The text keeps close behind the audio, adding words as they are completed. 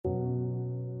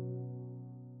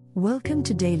Welcome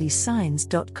to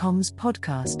dailysigns.com's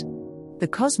podcast. The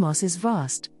cosmos is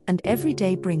vast, and every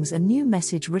day brings a new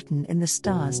message written in the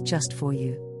stars just for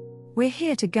you. We're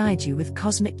here to guide you with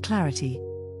cosmic clarity.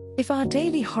 If our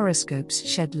daily horoscopes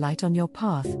shed light on your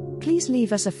path, please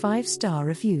leave us a 5-star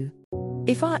review.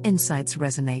 If our insights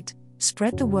resonate,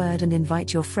 spread the word and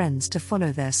invite your friends to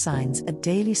follow their signs at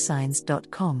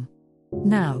dailysigns.com.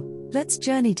 Now, let's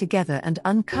journey together and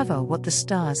uncover what the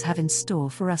stars have in store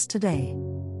for us today.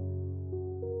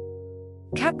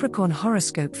 Capricorn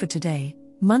horoscope for today,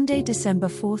 Monday, December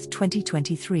 4th,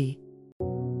 2023.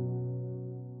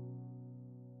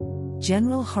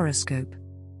 General horoscope.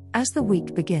 As the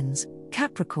week begins,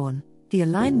 Capricorn, the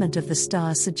alignment of the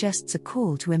stars suggests a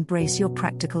call to embrace your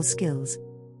practical skills.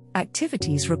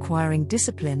 Activities requiring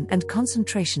discipline and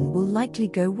concentration will likely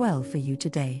go well for you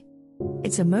today.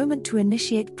 It's a moment to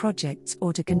initiate projects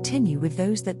or to continue with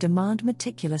those that demand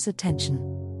meticulous attention.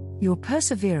 Your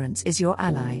perseverance is your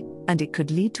ally, and it could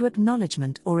lead to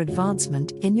acknowledgement or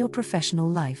advancement in your professional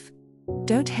life.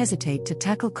 Don't hesitate to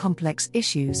tackle complex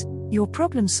issues, your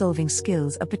problem-solving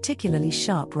skills are particularly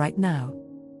sharp right now.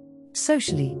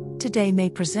 Socially, today may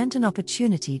present an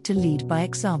opportunity to lead by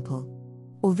example.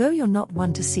 Although you're not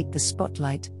one to seek the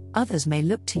spotlight, others may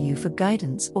look to you for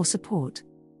guidance or support.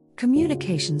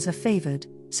 Communications are favored,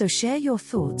 so share your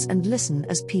thoughts and listen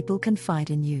as people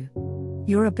confide in you.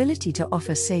 Your ability to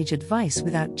offer sage advice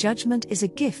without judgment is a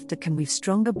gift that can weave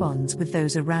stronger bonds with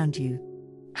those around you.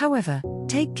 However,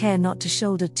 take care not to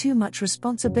shoulder too much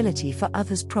responsibility for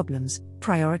others' problems,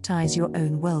 prioritize your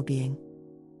own well-being.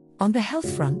 On the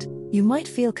health front, you might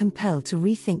feel compelled to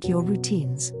rethink your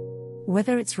routines.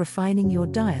 Whether it's refining your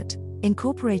diet,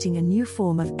 incorporating a new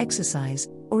form of exercise,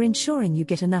 or ensuring you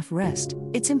get enough rest,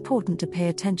 it's important to pay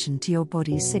attention to your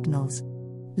body's signals.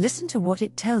 Listen to what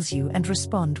it tells you and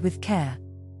respond with care.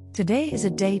 Today is a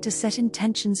day to set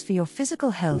intentions for your physical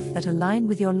health that align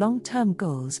with your long-term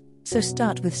goals, so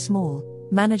start with small,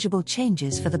 manageable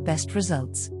changes for the best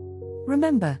results.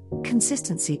 Remember,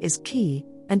 consistency is key,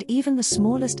 and even the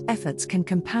smallest efforts can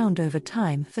compound over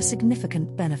time for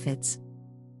significant benefits.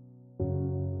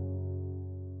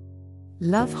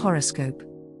 Love horoscope.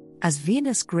 As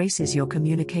Venus graces your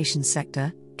communication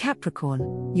sector,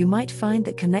 Capricorn, you might find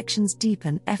that connections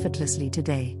deepen effortlessly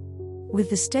today. With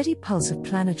the steady pulse of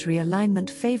planetary alignment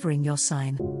favoring your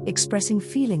sign, expressing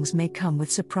feelings may come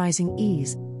with surprising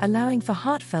ease, allowing for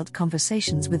heartfelt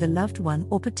conversations with a loved one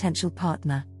or potential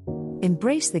partner.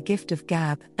 Embrace the gift of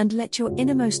gab and let your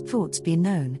innermost thoughts be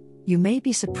known. You may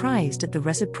be surprised at the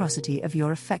reciprocity of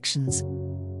your affections.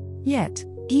 Yet,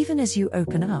 even as you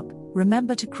open up,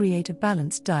 remember to create a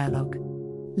balanced dialogue.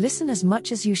 Listen as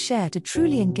much as you share to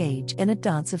truly engage in a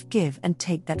dance of give and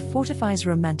take that fortifies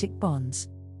romantic bonds.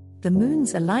 The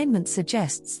moon's alignment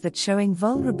suggests that showing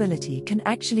vulnerability can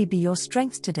actually be your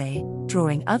strength today,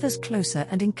 drawing others closer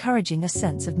and encouraging a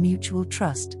sense of mutual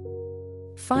trust.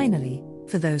 Finally,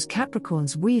 for those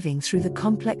Capricorns weaving through the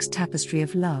complex tapestry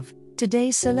of love,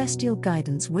 today's celestial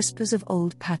guidance whispers of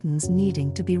old patterns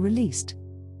needing to be released.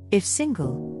 If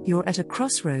single, you're at a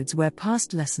crossroads where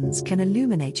past lessons can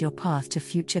illuminate your path to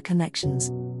future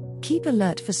connections. Keep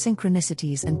alert for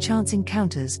synchronicities and chance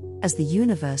encounters, as the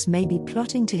universe may be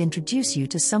plotting to introduce you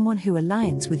to someone who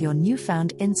aligns with your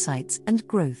newfound insights and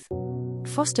growth.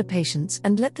 Foster patience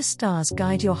and let the stars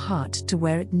guide your heart to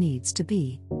where it needs to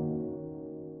be.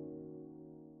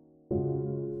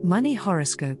 Money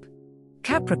horoscope.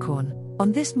 Capricorn,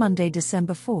 on this Monday,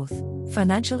 December 4th,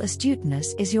 financial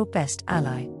astuteness is your best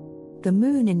ally. The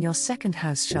moon in your second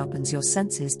house sharpens your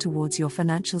senses towards your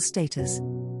financial status.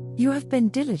 You have been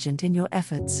diligent in your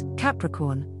efforts,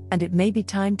 Capricorn, and it may be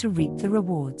time to reap the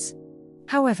rewards.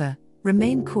 However,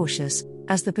 remain cautious,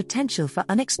 as the potential for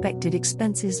unexpected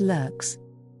expenses lurks.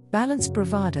 Balance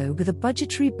bravado with a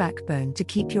budgetary backbone to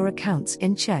keep your accounts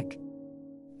in check.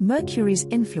 Mercury's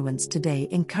influence today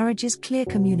encourages clear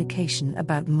communication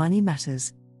about money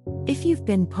matters. If you've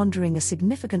been pondering a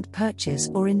significant purchase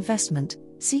or investment,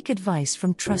 seek advice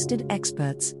from trusted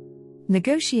experts.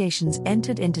 Negotiations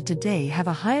entered into today have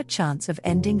a higher chance of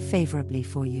ending favorably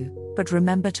for you, but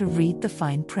remember to read the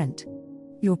fine print.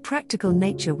 Your practical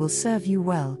nature will serve you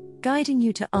well, guiding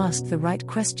you to ask the right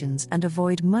questions and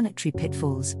avoid monetary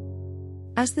pitfalls.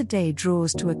 As the day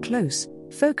draws to a close,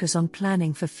 focus on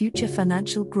planning for future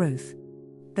financial growth.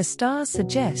 The stars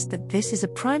suggest that this is a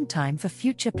prime time for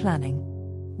future planning.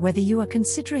 Whether you are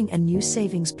considering a new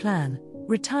savings plan,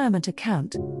 retirement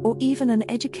account, or even an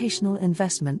educational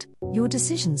investment, your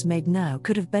decisions made now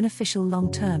could have beneficial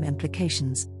long-term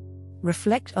implications.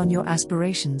 Reflect on your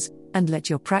aspirations, and let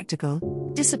your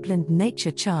practical, disciplined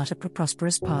nature chart a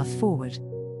prosperous path forward.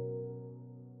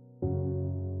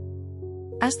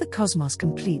 As the cosmos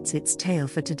completes its tale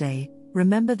for today,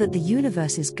 remember that the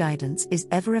universe's guidance is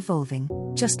ever evolving,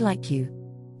 just like you.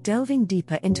 Delving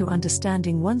deeper into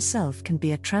understanding oneself can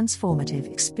be a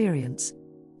transformative experience.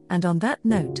 And on that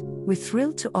note, we're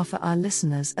thrilled to offer our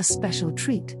listeners a special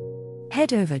treat.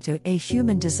 Head over to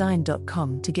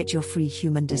ahumandesign.com to get your free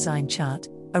human design chart,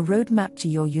 a roadmap to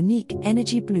your unique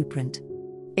energy blueprint.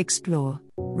 Explore,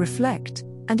 reflect,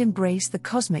 and embrace the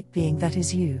cosmic being that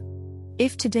is you.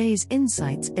 If today's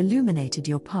insights illuminated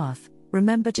your path,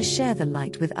 remember to share the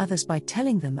light with others by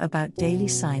telling them about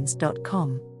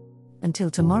dailysigns.com. Until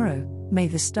tomorrow, may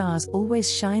the stars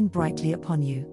always shine brightly upon you.